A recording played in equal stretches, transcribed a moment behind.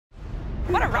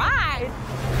What a ride!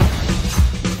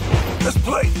 Let's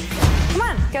play! Come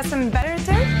on, got some better to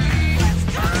take?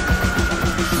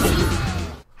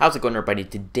 How's it going, everybody?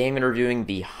 Today I'm reviewing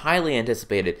the highly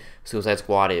anticipated Suicide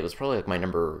Squad. It was probably like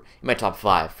my top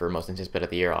 5 for most anticipated of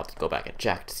the year. I'll have to go back and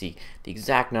check to see the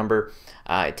exact number.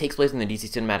 It takes place in the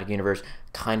DC Cinematic Universe,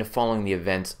 kind of following the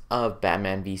events of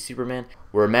Batman v Superman,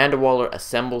 where Amanda Waller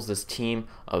assembles this team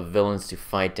of villains to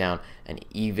fight down an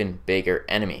even bigger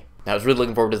enemy. Now, I was really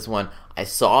looking forward to this one. I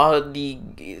saw the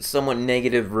somewhat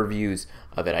negative reviews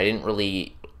of it. I didn't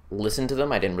really listen to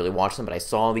them. I didn't really watch them, but I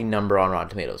saw the number on Rotten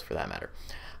Tomatoes for that matter.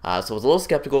 So I was a little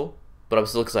skeptical, but I was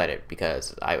still excited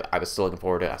because I was still looking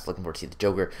forward to it. I was looking forward to see the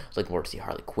Joker. I was looking forward to see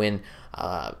Harley Quinn.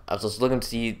 I was just looking to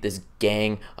see this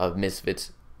gang of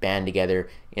misfits band together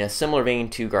in a similar vein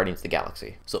to Guardians of the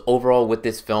Galaxy. So overall, with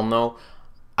this film, though,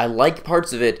 I like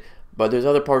parts of it, but there's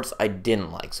other parts I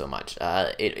didn't like so much.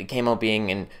 It came out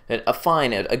being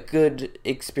a good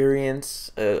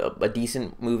experience, a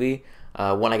decent movie.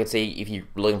 One I could say, if you're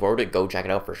looking forward to it, go check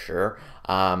it out for sure.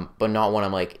 But not one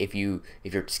I'm like, if you're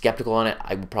skeptical on it,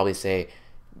 I would probably say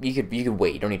you could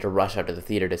wait. You don't need to rush out to the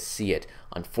theater to see it.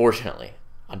 Unfortunately,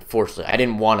 I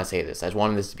didn't want to say this. I just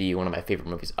wanted this to be one of my favorite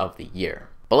movies of the year.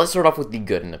 But let's start off with the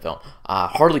good in the film.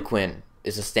 Harley Quinn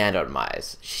is a standout in my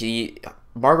eyes.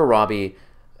 Margot Robbie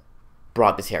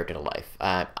brought this character to life.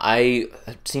 I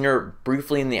have seen her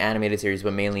briefly in the animated series,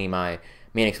 but mainly my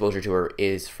main exposure to her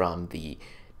is from the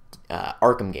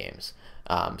Arkham games.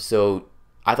 So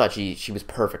I thought she was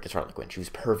perfect as Harley Quinn. She was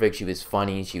perfect. She was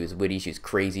funny. She was witty. She was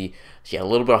crazy. She had a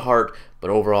little bit of heart, but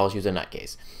overall she was a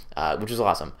nutcase, which was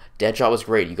awesome. Deadshot was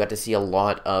great. You got to see a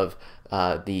lot of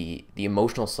the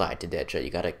emotional side to Deadshot. You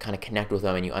got to kind of connect with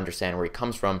him and you understand where he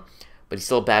comes from, but he's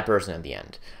still a bad person at the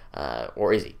end.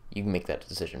 Or is he? You can make that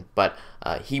decision. But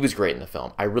he was great in the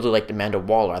film. I really liked Amanda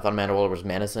Waller. I thought Amanda Waller was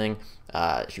menacing.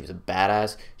 She was a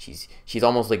badass. She's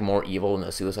almost like more evil than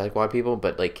the Suicide Squad people,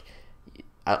 but like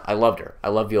I loved her. I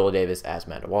love Viola Davis as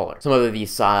Amanda Waller. Some of the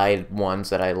side ones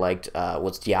that I liked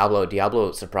was Diablo.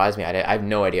 Diablo surprised me. I have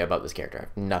no idea about this character. I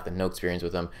have nothing, no experience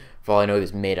with him. For all I know, he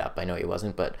was made up. I know he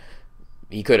wasn't, but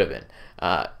he could have been.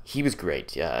 He was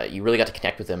great. You really got to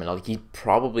connect with him, and he's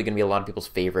probably going to be a lot of people's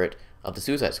favorite of the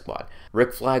Suicide Squad.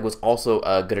 Rick Flag was also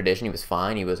a good addition. He was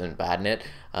fine. He wasn't bad in it.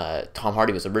 Tom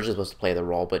Hardy was originally supposed to play the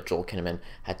role, but Joel Kinnaman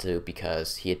had to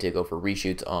because he had to go for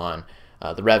reshoots on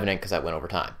The Revenant because that went over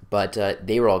time. But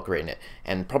they were all great in it.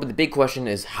 And probably the big question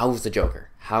is, how was the Joker?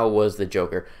 How was the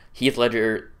Joker? Heath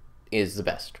Ledger is the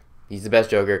best. He's the best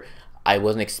Joker. I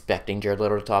wasn't expecting Jared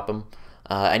Leto to top him,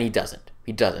 and he doesn't.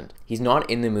 He doesn't. He's not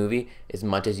in the movie as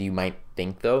much as you might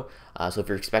think, though. So if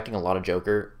you're expecting a lot of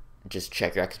Joker, just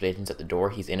check your expectations at the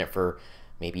door. He's in it for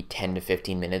maybe 10 to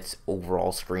 15 minutes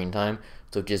overall screen time.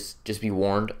 So just be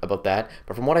warned about that.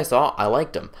 But from what I saw, I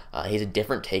liked him. He's a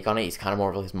different take on it. He's kind of more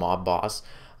of like his mob boss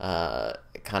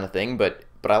kind of thing. But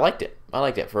I liked it. I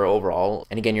liked it for overall.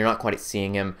 And again, you're not quite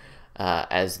seeing him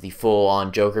as the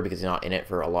full-on Joker because he's not in it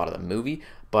for a lot of the movie.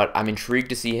 But I'm intrigued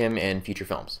to see him in future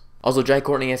films. Also, Jai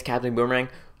Courtney as Captain Boomerang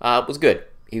was good.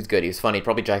 He was good. He was funny.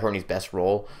 Probably Jai Courtney's best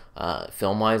role,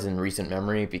 film-wise, in recent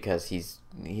memory, because he's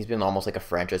been almost like a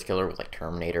franchise killer with like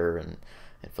Terminator and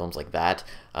films like that.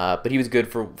 But he was good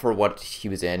for what he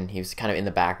was in. He was kind of in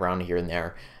the background here and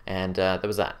there, and that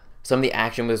was that. Some of the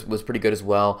action was pretty good as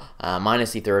well,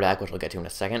 minus the third act, which we'll get to in a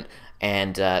second,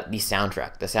 and the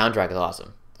soundtrack. The soundtrack is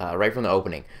awesome. Right from the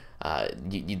opening,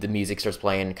 the music starts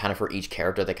playing kind of for each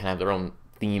character. They kind of have their own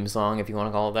theme song, if you want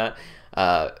to call it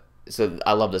that. So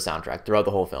I love the soundtrack throughout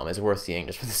the whole film. It's worth seeing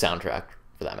just for the soundtrack,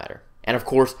 for that matter. And of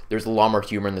course, there's a lot more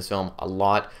humor in this film, a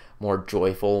lot more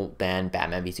joyful than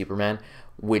Batman v Superman,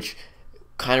 which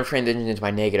kind of transitions into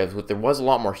my negatives. There was a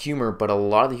lot more humor, but a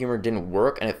lot of the humor didn't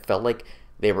work, and it felt like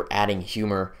they were adding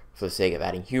humor for the sake of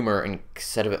adding humor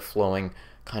instead of it flowing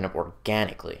kind of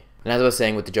organically. And as I was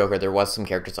saying with the Joker, there was some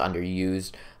characters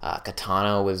underused.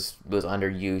 Katana was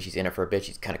underused. She's in it for a bit.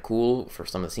 She's kind of cool for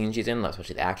some of the scenes she's in,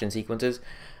 especially the action sequences.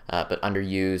 But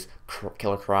underused.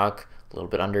 Killer Croc, a little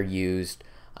bit underused.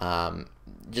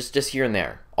 Just here and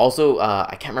there. Also,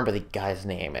 I can't remember the guy's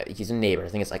name. He's a neighbor. I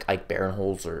think it's like Ike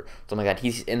Barinholtz or something like that.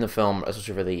 He's in the film,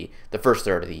 especially for the first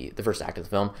third of the first act of the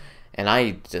film. And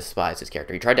I despise his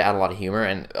character. He tried to add a lot of humor,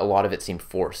 and a lot of it seemed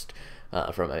forced.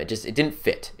 From him. It didn't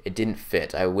fit. It didn't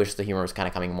fit. I wish the humor was kind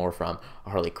of coming more from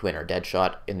Harley Quinn or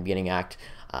Deadshot in the beginning act,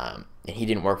 and he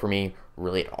didn't work for me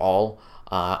really at all.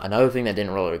 Another thing that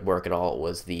didn't really work at all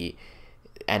was the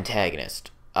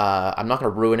antagonist. I'm not going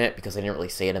to ruin it because I didn't really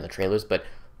say it in the trailers, but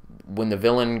when the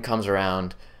villain comes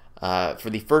around, for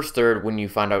the first third, when you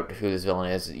find out who this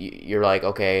villain is, you're like,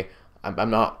 okay, I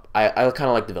kind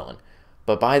of like the villain.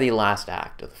 But by the last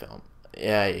act of the film,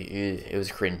 Yeah, it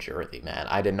was cringe-worthy, man.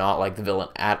 I did not like the villain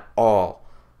at all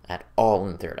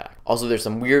in the third act. Also, there's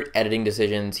some weird editing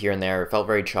decisions here and there. It felt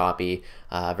very choppy,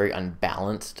 very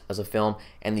unbalanced as a film,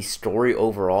 and the story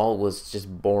overall was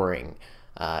just boring.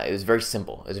 It was very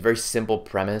simple. It was a very simple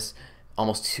premise,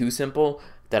 almost too simple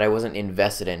that I wasn't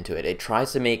invested into it. It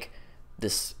tries to make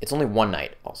this, it's only one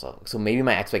night also, so maybe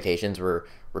my expectations were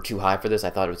too high for this. I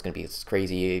thought it was going to be this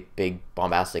crazy, big,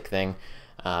 bombastic thing,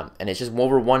 and it's just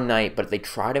over one night, but they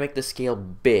try to make the scale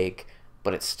big,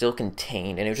 but it's still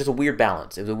contained, and it was just a weird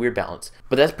balance. It was a weird balance.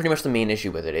 But that's pretty much the main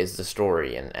issue with it, is the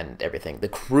story and everything. The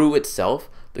crew itself,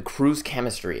 the crew's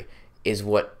chemistry is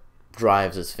what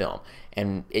drives this film.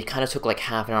 And it kind of took like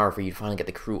half an hour for you to finally get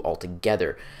the crew all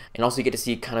together. And also you get to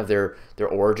see kind of their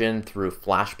origin through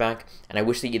flashback. And I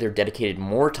wish they either dedicated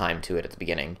more time to it at the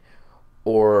beginning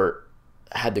or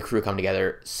had the crew come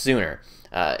together sooner.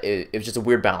 It was just a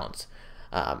weird balance.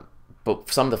 But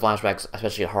some of the flashbacks,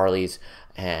 especially at Harley's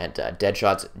and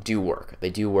Deadshot's, do work. They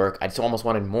do work. I just almost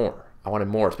wanted more. I wanted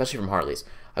more, especially from Harley's.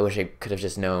 I wish I could have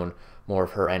just known more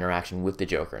of her interaction with the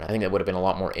Joker. And I think that would have been a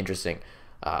lot more interesting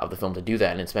of the film to do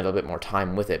that and spend a bit more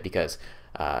time with it, because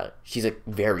she's a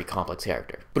very complex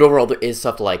character. But overall, there is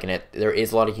stuff to like in it. There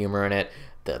is a lot of humor in it.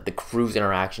 The crew's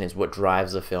interaction is what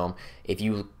drives the film. If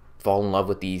you fall in love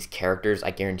with these characters, I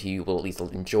guarantee you will at least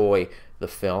enjoy the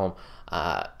film.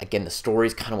 Again, the story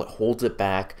is kind of what holds it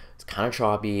back. It's kind of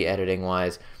choppy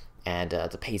editing-wise, and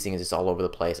the pacing is just all over the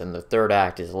place, and the third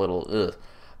act is a little ugh.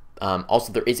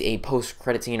 Also, there is a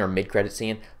post-credit scene or mid-credit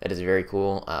scene that is very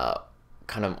cool.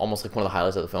 Kind of almost like one of the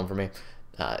highlights of the film for me.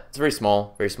 It's very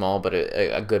small, but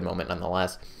a good moment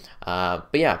nonetheless. But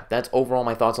yeah, that's overall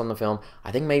my thoughts on the film.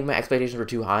 I think maybe my expectations were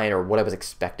too high, or what I was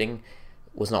expecting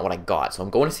was not what I got. So I'm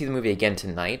going to see the movie again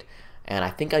tonight, and I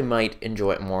think I might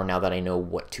enjoy it more now that I know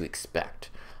what to expect.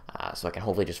 So I can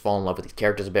hopefully just fall in love with these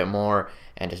characters a bit more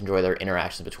and just enjoy their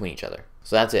interactions between each other.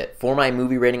 So that's it. For my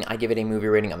movie rating, I give it a movie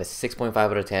rating of a 6.5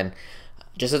 out of 10.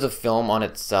 Just as a film on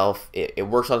itself, it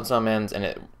works on some ends and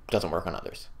it doesn't work on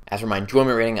others. As for my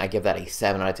enjoyment rating, I give that a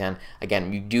 7 out of 10.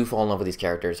 Again, you do fall in love with these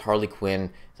characters. Harley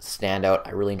Quinn is a standout.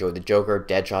 I really enjoyed the Joker.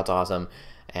 Deadshot's awesome.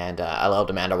 And I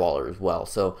loved Amanda Waller as well.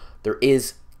 So there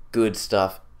is good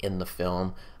stuff in the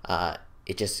film. I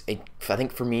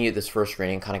think for me, this first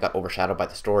screening kind of got overshadowed by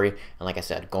the story. And like I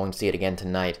said, going to see it again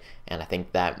tonight, and I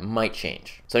think that might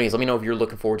change. So anyways, let me know if you're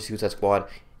looking forward to Suicide Squad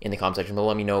in the comment section below.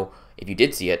 Let me know if you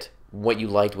did see it, what you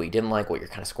liked, what you didn't like, what your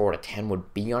kind of score out of 10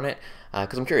 would be on it.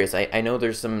 Because I'm curious. I know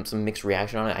there's some mixed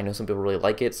reaction on it. I know some people really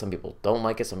like it, some people don't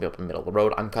like it, some people are middle of the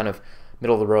road. I'm kind of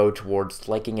middle of the road towards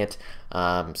liking it.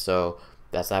 So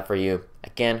that's that for you.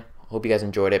 Again, hope you guys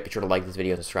enjoyed it. Be sure to like this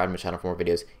video and subscribe to my channel for more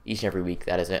videos each and every week.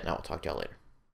 That is it, and I will talk to y'all later.